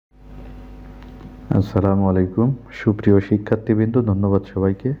আসসালামু আলাইকুম সুপ্রিয় শিক্ষার্থীবৃন্দ, ধন্যবাদ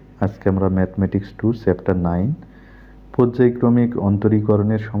সবাইকে। আজকে আমরা ম্যাথমেটিক্স 2 চ্যাপ্টার 9 পর্যায়ক্রমিক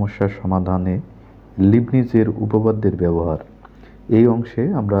অন্তরীকরণের সমস্যার সমাধানে লিবনিজের উপপাদ্যের ব্যবহার এই অংশে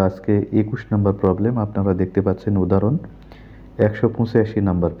আমরা আজকে 21 নম্বর প্রবলেম আপনারা দেখতে পাচ্ছেন। উদাহরণ 185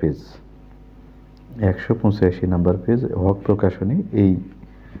 নম্বর পেজ, 185 নম্বর পেজ হক প্রকাশনী এই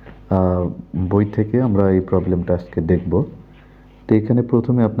বই থেকে আমরা এই প্রবলেমটা আজকে দেখব। তো এখানে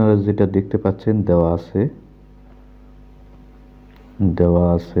প্রথমে আপনারা যেটা দেখতে পাচ্ছেন দেওয়া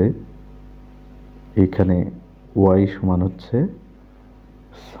আছে এখানে y সমান হচ্ছে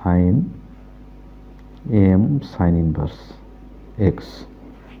sign m sign inverse x,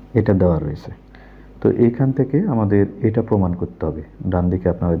 এটা দেওয়া রয়েছে। তো এখান থেকে আমাদের এটা প্রমাণ করতে হবে। ডান দিকে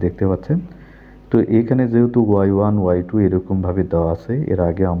আপনারা দেখতে পাচ্ছেন। তো এখানে যেহেতু y1 y2 এরকমভাবে দেওয়া আছে, এর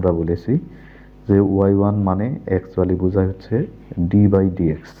আগে আমরা বলেছি যে y1 মানে x ভ্যালু বোঝায় হচ্ছে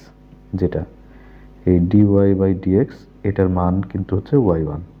d/dx, যেটা এই dy/dx এটার মান কিন্তু হচ্ছে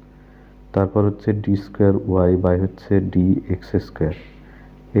y1। তারপর হচ্ছে d স্কোয়ার y বাই হচ্ছে dx স্কোয়ার,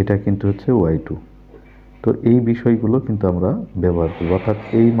 এটা কিন্তু হচ্ছে y2। তো এই বিষয়গুলো কিন্তু আমরা ব্যবহার করব, অর্থাৎ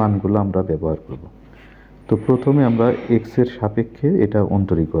এই মানগুলো আমরা ব্যবহার করব। তো প্রথমে আমরা x এর সাপেক্ষে এটা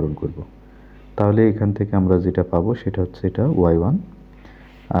অন্তরীকরণ করব। তাহলে এখান থেকে আমরা যেটা পাবো সেটা হচ্ছে এটা y1,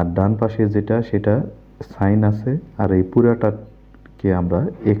 আর ডান পাশে যেটা সেটা সাইন আছে, আর এই পুরাটাকে আমরা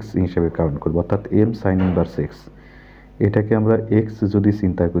x হিসেবে কাউন্ট করব, অর্থাৎ m সাইন ইনভার্স x। এটাকে আমরা x যদি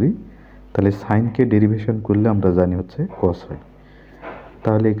চিন্তা করি তাহলে সাইনকে ডেরিভেশন করলে আমরা জানি হচ্ছে cos হয়।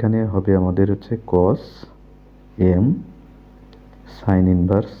 তাহলে এখানে হবে আমাদের হচ্ছে cos m sign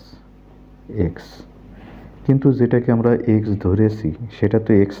inverse x, কিন্তু যেটাকে আমরা x ধরেছি সেটা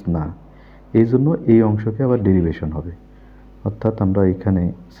তো x না, এই জন্য এই অংশকে আবার ডেরিভেশন হবে। অর্থাৎ আমরা এখানে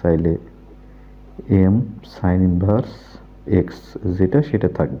চাইলে m সাইন ইনভার্স x যেটা সেটা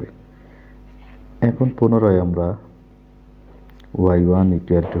থাকবে। এখন পুনরায় আমরা y1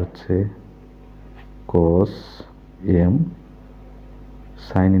 ইকুয়াল টু হচ্ছে cos m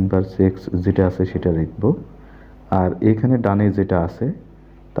sign inverse x যেটা আছে সেটা লিখব। আর এখানে ডানে যেটা আছে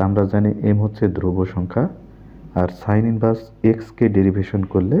তা আমরা জানি m হচ্ছে ধ্রুব সংখ্যা, আর সাইন ইনভার্স x কে ডেরিভেশন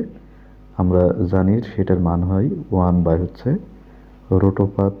করলে আমরা জানি সেটার মান হয় 1 বাই হচ্ছে রুট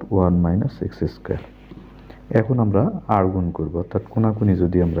 1 মাইনাস x স্কোয়ার। এখন আমরা আর গুণ করব, অর্থাৎ কোনাকুনি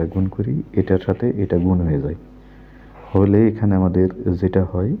যদি আমরা গুণ করি এটার সাথে এটা গুণ হয়ে যায়, হলে এখানে আমাদের যেটা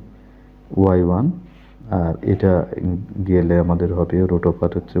হয় y1, আর এটা গেলে আমাদের হবে রুট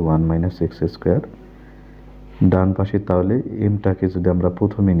হচ্ছে 1 মাইনাস x স্কোয়ার। ডান পাশে তাহলে এমটাকে যদি আমরা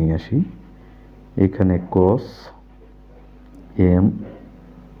প্রথমে নিয়ে আসি, এখানে cos m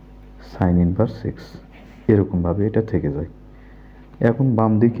sign inverse x এরকমভাবে এটা থেকে যায়। এখন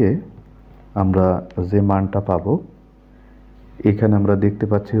বাম দিকে আমরা যে মানটা পাবো, এখানে আমরা দেখতে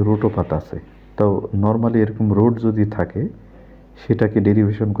পাচ্ছি রুট আছে। তো নর্মালি এরকম রুট যদি থাকে সেটাকে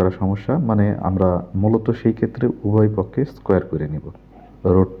ডেরিভেশন করা সমস্যা, মানে আমরা মূলত সেই ক্ষেত্রে উভয় পক্ষে স্কোয়ার করে নিব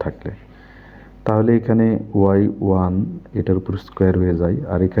রুট থাকলে। তাহলে এখানে y1 এটার উপর স্কোয়ার হয়ে যায়,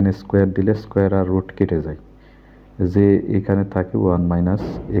 আর এখানে স্কোয়ার দিলে স্কোয়ার আর রুট কেটে যায়, যে এখানে থাকে 1 মাইনাস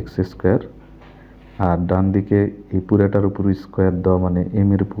এক্স স্কোয়ার। আর ডান দিকে এই পুরাটার উপর স্কোয়ার দেওয়া মানে m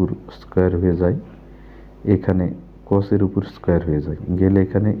এর উপর স্কোয়ার হয়ে যায়, এখানে cos এর উপর স্কোয়ার হয়ে যায়, গেলে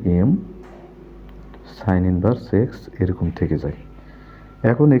এখানে m সাইন ইনভার্স x এরকম থেকে যায়।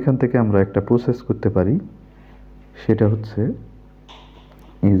 এখন এখান থেকে আমরা একটা প্রসেস করতে পারি, সেটা হচ্ছে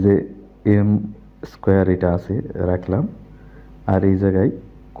এই যে m স্কোয়ার এটা আছে রাখলাম, আর এই জায়গায়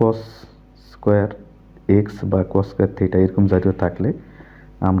cos স্কোয়ার x বা cos স্কোয়ার থিটা এরকম জাতীয় থাকলে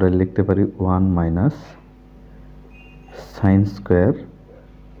আমরা লিখতে পারি 1 মাইনাস সাইন স্কোয়ার,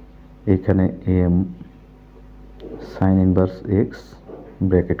 এখানে m sign inverse x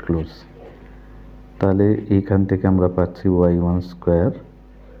bracket close. তাহলে এইখান থেকে আমরা পাচ্ছি y1 square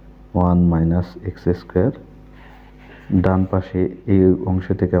 1 minus x square. ডান পাশে এই অংশ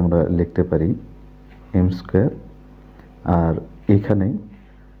থেকে আমরা লিখতে পারি m স্কোয়ার, আর এখানে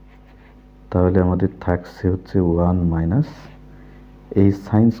তাহলে আমাদের থাকছে হচ্ছে 1 মাইনাস এই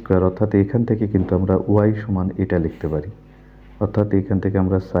সাইন স্কোয়ার, অর্থাৎ এখান থেকে কিন্তু আমরা y সমান এটা লিখতে পারি, অর্থাৎ এখান থেকে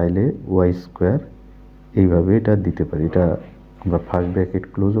আমরা চাইলে y স্কোয়ার এইভাবে এটা দিতে পারি। এটা আমরা ফার্স্ট ব্র্যাকেট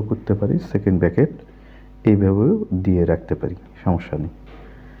ক্লোজও করতে পারি, সেকেন্ড ব্র্যাকেট এইভাবেও দিয়ে রাখতে পারি, সমস্যা নেই।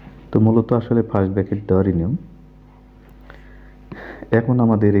 তো মূলত আসলে ফার্স্ট ব্র্যাকেট দেওয়ারই নিয়ম। এখন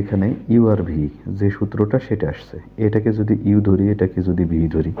আমাদের এখানে ইউ আর ভি যে সূত্রটা সেটা আসছে, এটাকে যদি ইউ ধরি এটাকে যদি ভি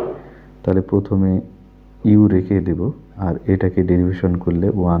ধরি তাহলে প্রথমে ইউ রেখে দেব, আর এটাকে ডেরিভেশন করলে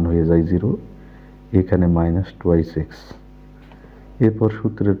 1 হয়ে যায় 0, এখানে মাইনাস 2x, এরপর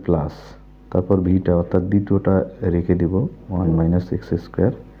সূত্রের প্লাস, তারপর ভিটা অর্থাৎ দ্বিতীয়টা রেখে দেব 1 মাইনাস এক্স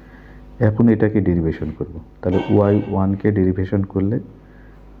স্কোয়ার, এখন এটাকে ডেরিভেশন করব। তাহলে y1কে ডেরিভেশন করলে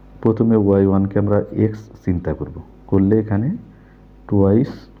প্রথমে y1কে আমরা x চিন্তা করব, করলে এখানে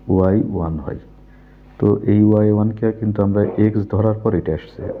টুয়াইস y1 হয়। তো এই y1কে কিন্তু আমরা x ধরার পর এটা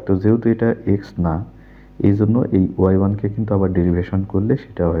আসছে, তো যেহেতু এটা x না, এই জন্য এই y1কে কিন্তু আবার ডেরিভেশন করলে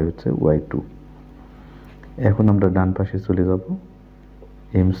সেটা হয় হচ্ছে y2। এখন আমরা ডান পাশে চলে যাব,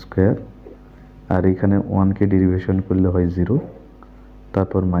 m স্কোয়ার, আর এখানে 1কে ডেরিভেশন করলে হয় 0,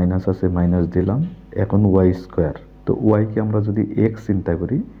 তারপর মাইনাস আছে, মাইনাস দিলাম, এখন y স্কোয়ার। তো y কে আমরা যদি x চিন্তা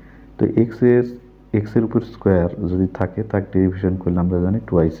করি, তো x এর উপর স্কোয়ার যদি থাকে, তাকে ডেরিভেশন করলে আমরা জানি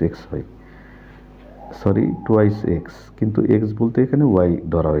টুয়াইস x হয়, সরি টুয়াইস x, কিন্তু x বলতে এখানে y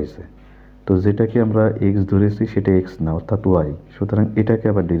ধরা হয়েছে, তো যেটাকে আমরা x ধরেছি সেটা x না, অর্থাৎ y, সুতরাং এটাকে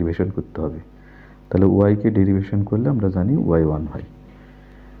আবার ডেরিভেশন করতে হবে। তাহলে y কে ডেরিভেশন করলে আমরা জানি y1 হয়।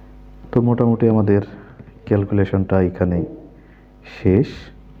 তো মোটামুটি আমাদের ক্যালকুলেশনটা এখানে শেষ।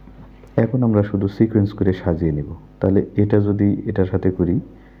 এখন আমরা শুধু সিকোয়েন্স করে সাজিয়ে নিব। তাহলে এটা যদি এটার সাথে করি,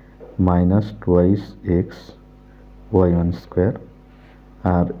 minus twice x y1 square,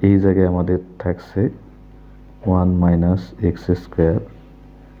 আর এই জায়গায় আমাদের থাকছে 1 minus x square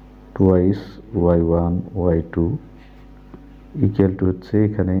twice y1 y2 equal to হচ্ছে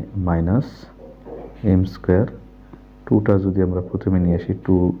এখানে মাইনাস এম স্কোয়ার, টুটা যদি আমরা প্রথমে নিয়ে আসি,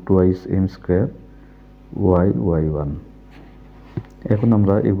 টুয়াইস এম স্কোয়ার y1। এখন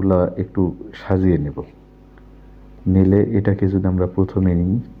আমরা এগুলা একটু সাজিয়ে নেব, নিলে এটাকে যদি আমরা প্রথমে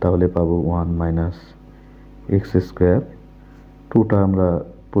নিই তাহলে পাবো 1 মাইনাস এক্স স্কোয়ার, টুটা আমরা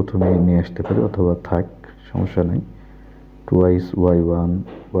প্রথমে নিয়ে আসতে পারি, অথবা থাক সমস্যা নেই, টুয়াইস y1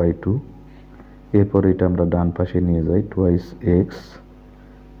 y2, এরপর এটা আমরা ডান পাশে নিয়ে যাই, টুয়াইস এক্স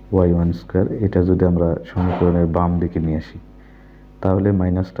y1 স্কোয়ার, এটা যদি আমরা সমীকরণের বাম দিকে নিয়ে আসি তাহলে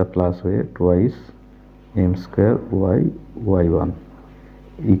মাইনাসটা প্লাস হয়ে twice M square y1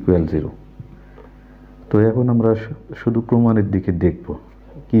 equal 0। তো এখন আমরা শুধু প্রমাণের দিকে দেখব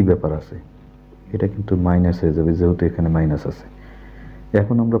কি ব্যাপার আছে, এটা কিন্তু মাইনাস হয়ে যাবে যেহেতু এখানে মাইনাস আছে।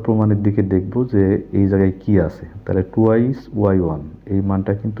 এখন আমরা প্রমাণের দিকে দেখব যে এই জায়গায় কি আছে। তাহলে টুয়াইস y1 এই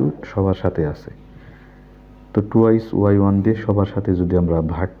মানটা কিন্তু সবার সাথে আছে, তো টুয়াইস y1 দিয়ে সবার সাথে যদি আমরা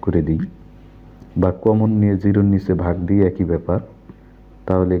ভাগ করে দিই বা কমন নিয়ে 0-র নিচে ভাগ দিই একই ব্যাপার,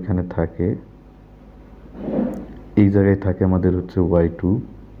 তাহলে এখানে থাকে, এই জায়গায় থাকে আমাদের হচ্ছে y2,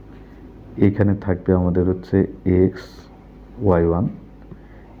 এইখানে থাকবে আমাদের হচ্ছে এক্স y1,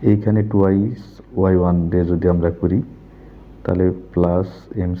 এইখানে টুয়াইস y1 দিয়ে যদি আমরা করি তাহলে plus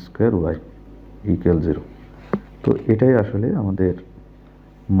M square y equal 0। তো এটাই আসলে আমাদের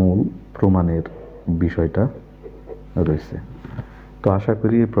মূল প্রমাণের বিষয়টা রয়েছে। তো আশা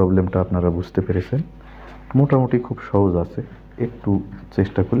করি এই প্রবলেমটা আপনারা বুঝতে পেরেছেন, মোটামুটি খুব সহজ আছে, একটু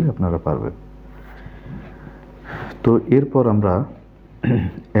চেষ্টা করলে আপনারা পারবেন। তো এরপর আমরা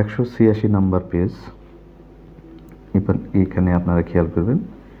 186 নাম্বার পেজ, এখানে আপনারা খেয়াল করবেন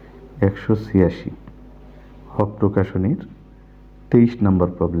 186 হক প্রকাশনীর 23 নাম্বার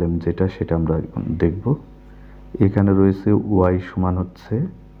প্রবলেম যেটা, সেটা আমরা দেখব। এখানে রয়েছে y সমান হচ্ছে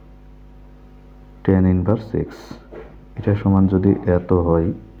tan ইনভার্স x, এটা সমান যদি এত হয়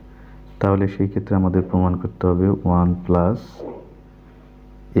তাহলে সেই ক্ষেত্রে আমাদের প্রমাণ করতে হবে 1 plus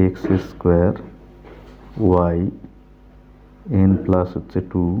x square y n plus হচ্ছে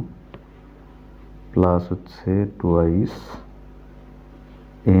 2 প্লাস হচ্ছে টুয়াইস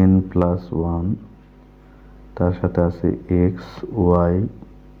n প্লাস 1, তার সাথে আছে x Y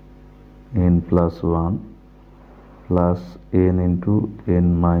n plus 1 plus n into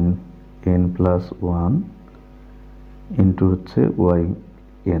n plus 1 into হচ্ছে ওয়াই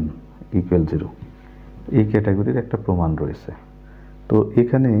n ইকুয়াল 0। এই ক্যাটাগরির একটা প্রমাণ রয়েছে। তো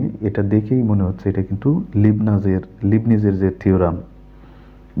এখানে এটা দেখেই মনে হচ্ছে এটা কিন্তু লিবনিজের যে থিওরাম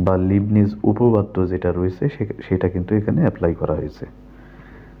বা লিবনিজ উপপাদ্য যেটা রয়েছে সেটা কিন্তু এখানে অ্যাপ্লাই করা হয়েছে।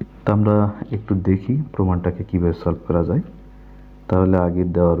 তো আমরা একটু দেখি প্রমাণটাকে কিভাবে সলভ করা যায়। তাহলে আগে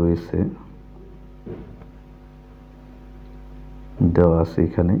দেওয়া আছে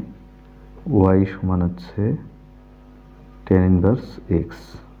এখানে y সমান হচ্ছে tan ইনভার্স x।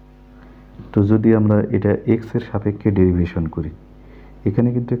 তো যদি আমরা এটা x এর সাপেক্ষে ডেরিভেশন করি, এখানে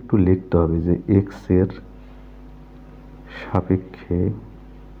কিন্তু একটু লিখতে হবে যে x এর সাপেক্ষে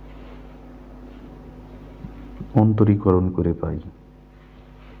অন্তরীকরণ করে পাই,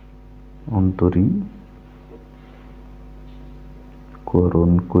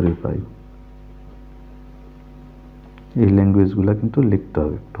 এই ল্যাঙ্গুয়েজগুলো কিন্তু লিখতে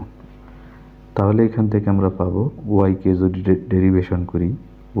হবে একটু। তাহলে এখান থেকে আমরা পাবো y কে যদি ডেরিভেশন করি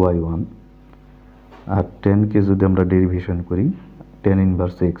y1, আর tan কে যদি আমরা ডেরিভেশন করি tan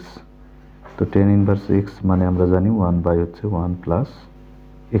ইনভার্স x। তো tan ইনভার্স x মানে আমরা জানি 1 বাই হচ্ছে 1 প্লাস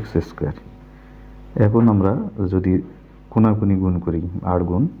এক্স স্কোয়ার। এখন আমরা যদি কোনাকুনি গুণ করি 8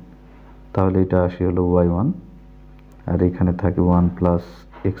 গুণ, তাহলে এটা আসে হলো y1, আর এখানে থাকে 1 plus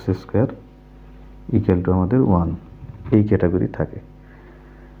x square equal to আমাদের 1, এই ক্যাটাগরি থাকে।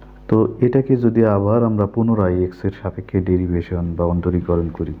 তো এটাকে যদি আবার আমরা পুনরায় এক্স এর সাপেক্ষে ডেরিভেশন বা অন্তরীকরণ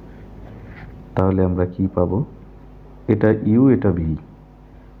করি, তাহলে আমরা কি পাবো? এটা ইউ, এটা ভি,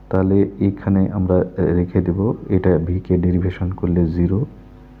 তাহলে এখানে আমরা রেখে দেব, এটা ভি কে ডেরিভেশন করলে 0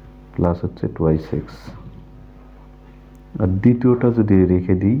 প্লাস হচ্ছে টুয়াইস এক্স, আর দ্বিতীয়টা যদি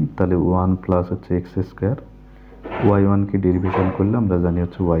রেখে দিই তাহলে 1 প্লাস হচ্ছে এক্স স্কোয়ার, y1 কে ডেরিভেশন করলে আমরা জানি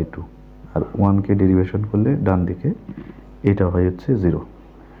হচ্ছে y2, আর 1 কে ডেরিভেশন করলে ডান দিকে এটা হয় হচ্ছে 0।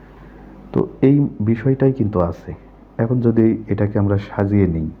 তো এই বিষয়টাই কিন্তু আছে। এখন যদি এটাকে আমরা সাজিয়ে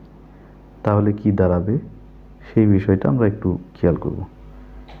নিই তাহলে কি দাঁড়াবে, সেই বিষয়টা আমরা একটু খেয়াল করব।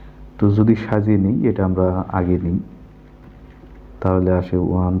 তো যদি সাজিয়ে নিই, এটা আমরা আগে নিই, তাহলে আসে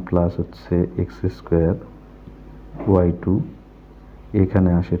 1 প্লাস হচ্ছে এক্স স্কোয়ার y2, এখানে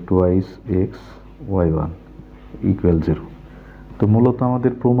আসে টুয়াইস এক্স y1 ইকুয়াল 0। তো মূলত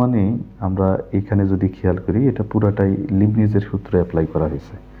আমাদের প্রমাণে আমরা এখানে যদি খেয়াল করি, এটা পুরাটাই লিবনিজের সূত্র অ্যাপ্লাই করা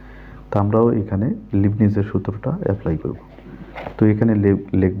হয়েছে। তো আমরাও এখানে লিবনিজের সূত্রটা অ্যাপ্লাই করব। তো এখানে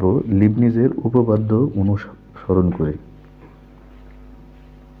লিখব লিবনিজের উপপাদ্য অনুসরণ করে,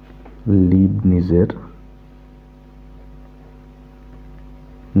 লিবনিজের,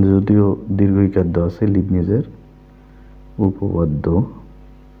 যদিও দীর্ঘইকার দেওয়া আছে, লিবনিজের উপপাদ্য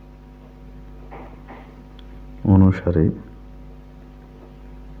অনুসারে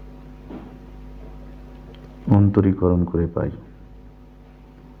অন্তরীকরণ করে পাই,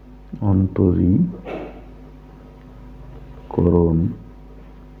 অন্তরীকরণ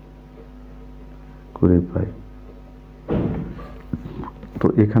করে পাই। তো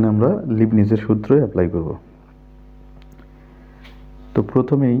এখানে আমরা লিবনিজের সূত্র অ্যাপ্লাই করব। তো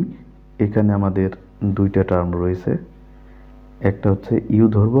প্রথমেই এখানে আমাদের দুইটা টার্ম রয়েছে, একটা হচ্ছে ইউ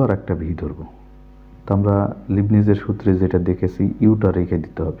ধরবো আর একটা ভি ধরবো। তো আমরা লিবনিজের সূত্রে যেটা দেখেছি, ইউটা রেখে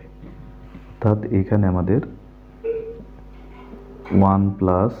দিতে হবে, অর্থাৎ এখানে আমাদের 1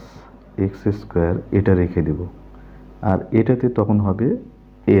 প্লাস এক্স স্কোয়ার এটা রেখে দেব, আর এটাতে তখন হবে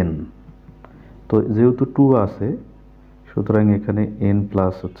এন। তো যেহেতু 2 আছে, সুতরাং এখানে এন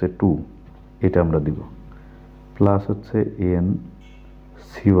প্লাস হচ্ছে 2, এটা আমরা দিব, প্লাস হচ্ছে এন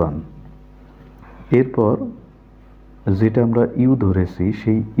সি1। এরপর যেটা আমরা ইউ ধরেছি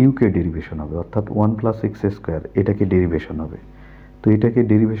সেই ইউকে ডেরিভেশন হবে, অর্থাৎ 1 প্লাস এক্স স্কোয়ার এটাকে ডেরিভেশন হবে। তো এটাকে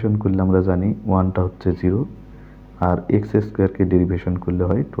ডেরিভেশন করলে আমরা জানি 1টা হচ্ছে 0, আর এক্স স্কোয়ারকে ডেরিভেশন করলে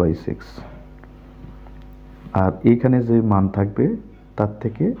হয় টুয়াইস এক্স, আর এইখানে যে মান থাকবে তার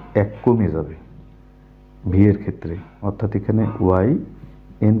থেকে 1 কমে যাবে ভি এর ক্ষেত্রে, অর্থাৎ এখানে ওয়াই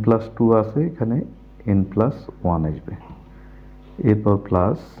এন প্লাস 2 আছে, এখানে এন প্লাস 1 আসবে, এরপর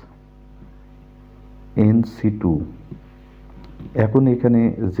প্লাস এন সি 2। এখন এখানে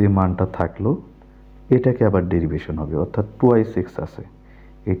যে মানটা থাকলো এটাকে আবার ডেরিভেশন হবে, অর্থাৎ টুয়াইস এক্স আছে,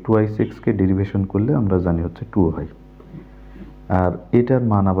 এই টুয়াইস এক্সকে ডেরিভেশন করলে আমরা জানি হচ্ছে 2 হয়, আর এটার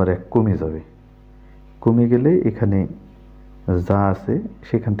মান আবার 1 কমে যাবে, কমে গেলে এখানে যা আছে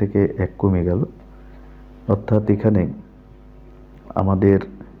সেখান থেকে 1 কমে গেল, অর্থাৎ এখানে আমাদের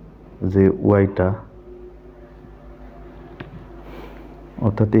যে ওয়াইটা,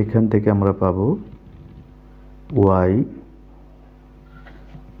 অর্থাৎ এখান থেকে আমরা পাবো ওয়াই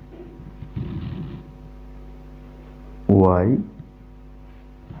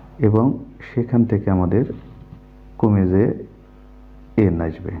এবং সেখান থেকে আমাদের কমে যে এন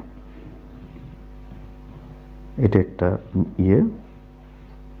আসবে, এটা একটা ইয়ে।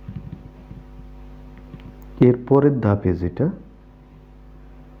 এর পরের ধাপে যেটা,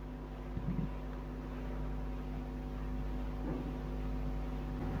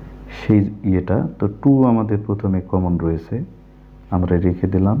 সেই ইয়েটা, তো 2 আমাদের প্রথমে কমন রয়েছে, আমরা রেখে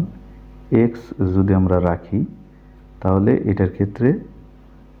দিলাম। এক্স যদি আমরা রাখি তাহলে এটার ক্ষেত্রে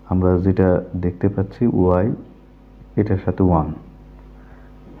আমরা যেটা দেখতে পাচ্ছি ওয়াই এটার সাথে 1,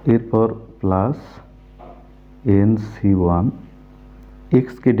 এরপর প্লাস এন সি 1,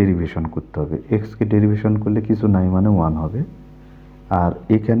 এক্সকে ডেরিভেশন করতে হবে, এক্সকে ডেরিভেশন করলে কিছু নাই মানে 1 হবে, আর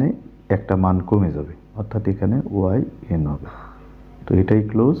এখানে একটা মান কমে যাবে, অর্থাৎ এখানে ওয়াই এন হবে। তো এটাই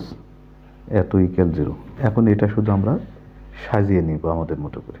ক্লোজ, এত ইকুয়াল 0। এখন এটা শুধু আমরা সাজিয়ে নিব আমাদের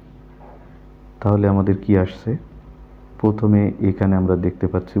মতো করে। তাহলে আমাদের কি আসছে, প্রথমে এখানে আমরা দেখতে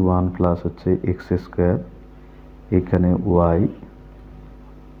পাচ্ছি 1 প্লাস হচ্ছে এক্স স্কোয়ার, এখানে ওয়াই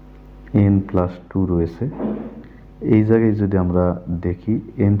এন প্লাস 2 রয়েছে, এই জায়গায় যদি আমরা দেখি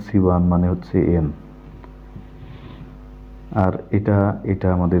এন সি 1 মানে হচ্ছে এন, আর এটা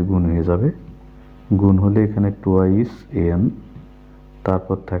আমাদের গুণ হয়ে যাবে, গুণ হলে এখানে টুয়াইস এন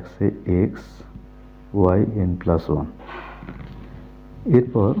তারপর থাকছে x Y N plus one.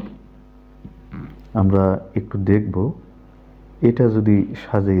 এরপর আমরা একটু দেখব এটা যদি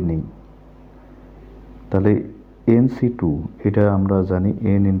সাজিয়ে নিই তাহলে NC2 এটা আমরা জানি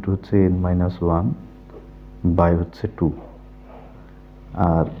n ইন্টু হচ্ছে n-1 বাই হচ্ছে 2,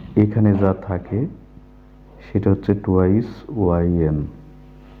 আর এখানে যা থাকে সেটা হচ্ছে টুয়াইস yn।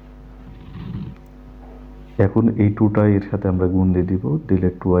 এখন এই 2টা এর সাথে আমরা গুণ দিয়ে দিব, দিলে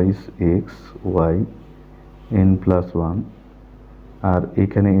twice x Y n plus 1, আর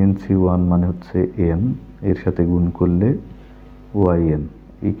এখানে NC1 মানে হচ্ছে n, এর সাথে গুণ করলে yn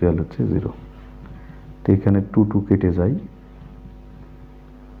ইকুয়াল হচ্ছে 0। তো এখানে 2 কেটে যায়,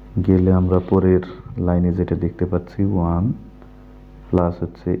 গেলে আমরা পরের লাইনে যেটা দেখতে পাচ্ছি 1 প্লাস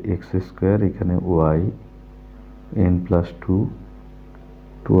হচ্ছে এক্স স্কোয়ার, এখানে Y n plus 2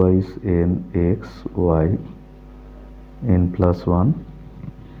 twice n x Y n plus 1।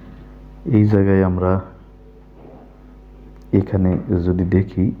 এই জায়গায় আমরা এখানে যদি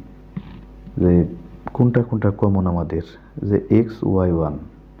দেখি যে কোনটা কোনটা কমন আমাদের, যে এক্স ওয়াই ওয়ান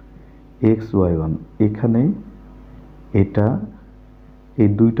এখানে এটা এই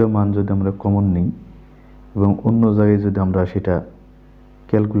দুইটা মান যদি আমরা কমন নিই এবং অন্য জায়গায় যদি আমরা সেটা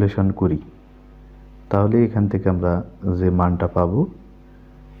ক্যালকুলেশন করি তাহলে এখান থেকে আমরা যে মানটা পাবো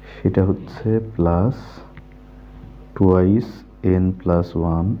সেটা হচ্ছে plus twice n plus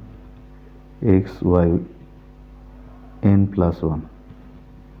 1 x Y n plus 1।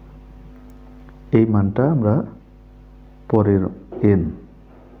 এই মানটা আমরা পরের n,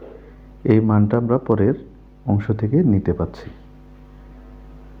 এই মানটা আমরা পরের অংশ থেকে নিতে পাচ্ছি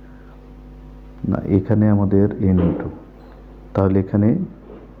না, এখানে আমাদের n ইন্টু, তাহলে এখানে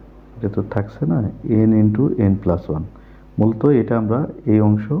এটা তো থাকছে না n ইন্টু n প্লাস 1, মূলত এটা আমরা এই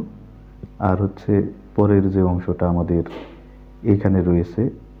অংশ আর হচ্ছে পরের যে অংশটা আমাদের এখানে রয়েছে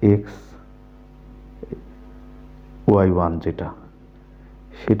এক্স ওয়াই 1 যেটা,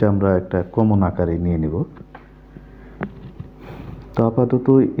 সেটা আমরা একটা কমন আকারে নিয়ে নিব। তো আপাতত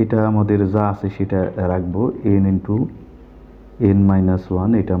এটা আমাদের যা আছে সেটা রাখবো, n ইন্টু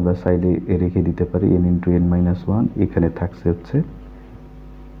n-1, এটা আমরা সাইডে রেখে দিতে পারি n ইন্টু n-1, এখানে থাকছে হচ্ছে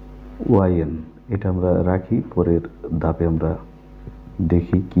yn, এটা আমরা রাখি, পরের ধাপে আমরা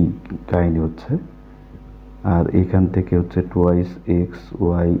দেখি কি কাহিনী হচ্ছে। আর এখান থেকে হচ্ছে twice x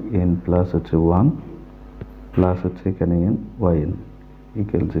Y n plus হচ্ছে 1 প্লাস হচ্ছে এখানে n yn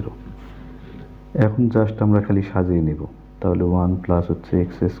ইকুয়াল 0। এখন জাস্ট আমরা খালি সাজিয়ে নেব, তাহলে 1 প্লাস হচ্ছে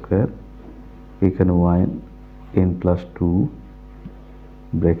এক্স স্কোয়ার, এখানে n প্লাস 2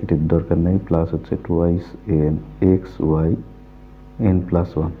 ব্র্যাকেটের দরকার নেই, প্লাস হচ্ছে twice n x Y n plus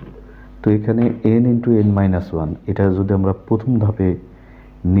 1। তো এখানে n ইন্টু n-1 এটা যদি আমরা প্রথম ধাপে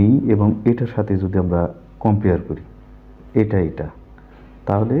নিই এবং এটার সাথে যদি আমরা কম্পেয়ার করি এটা,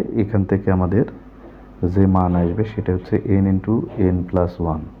 তাহলে এখান থেকে আমাদের যে মান আসবে সেটা হচ্ছে n ইন্টু n প্লাস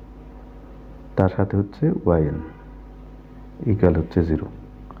 1, তার সাথে হচ্ছে yn ইকুয়াল হচ্ছে 0।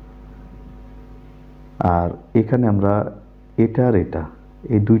 আর এখানে আমরা এটা আর এটা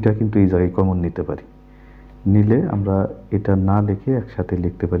এই দুইটা কিন্তু এই জায়গায় কমন নিতে পারি, নিলে আমরা এটা না লিখে একসাথে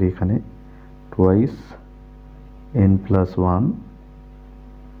লিখতে পারি এখানে টুয়াইস n প্লাস 1,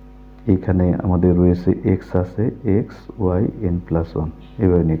 এখানে আমাদের রয়েছে এক্স আছে এক্স ওয়াই n প্লাস 1,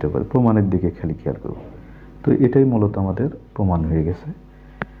 এভাবে নিতে পারি। প্রমাণের দিকে খালি খেয়াল করব। তো এটাই মূলত আমাদের প্রমাণ হয়ে গেছে।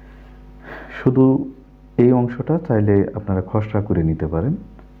 শুধু এই অংশটা চাইলে আপনারা খসড়া করে নিতে পারেন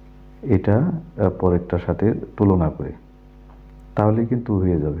এটা পরেরটার সাথে তুলনা করে, তাহলে কিন্তু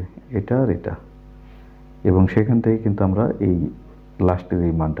হয়ে যাবে এটা আর এটা, এবং সেখান থেকে কিন্তু আমরা এই লাস্টের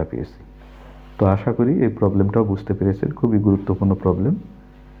এই মানটা পেয়েছি। তো আশা করি এই প্রবলেমটাও বুঝতে পেরেছেন, খুবই গুরুত্বপূর্ণ প্রবলেম।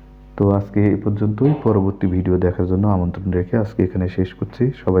 তো আজকে এই পর্যন্তই, পরবর্তী ভিডিও দেখার জন্য আমন্ত্রণ রেখে আজকে এখানে শেষ করছি।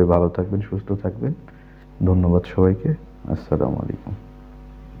 সবাই ভালো থাকবেন, সুস্থ থাকবেন। ধন্যবাদ সবাইকে। আসসালামু আলাইকুম।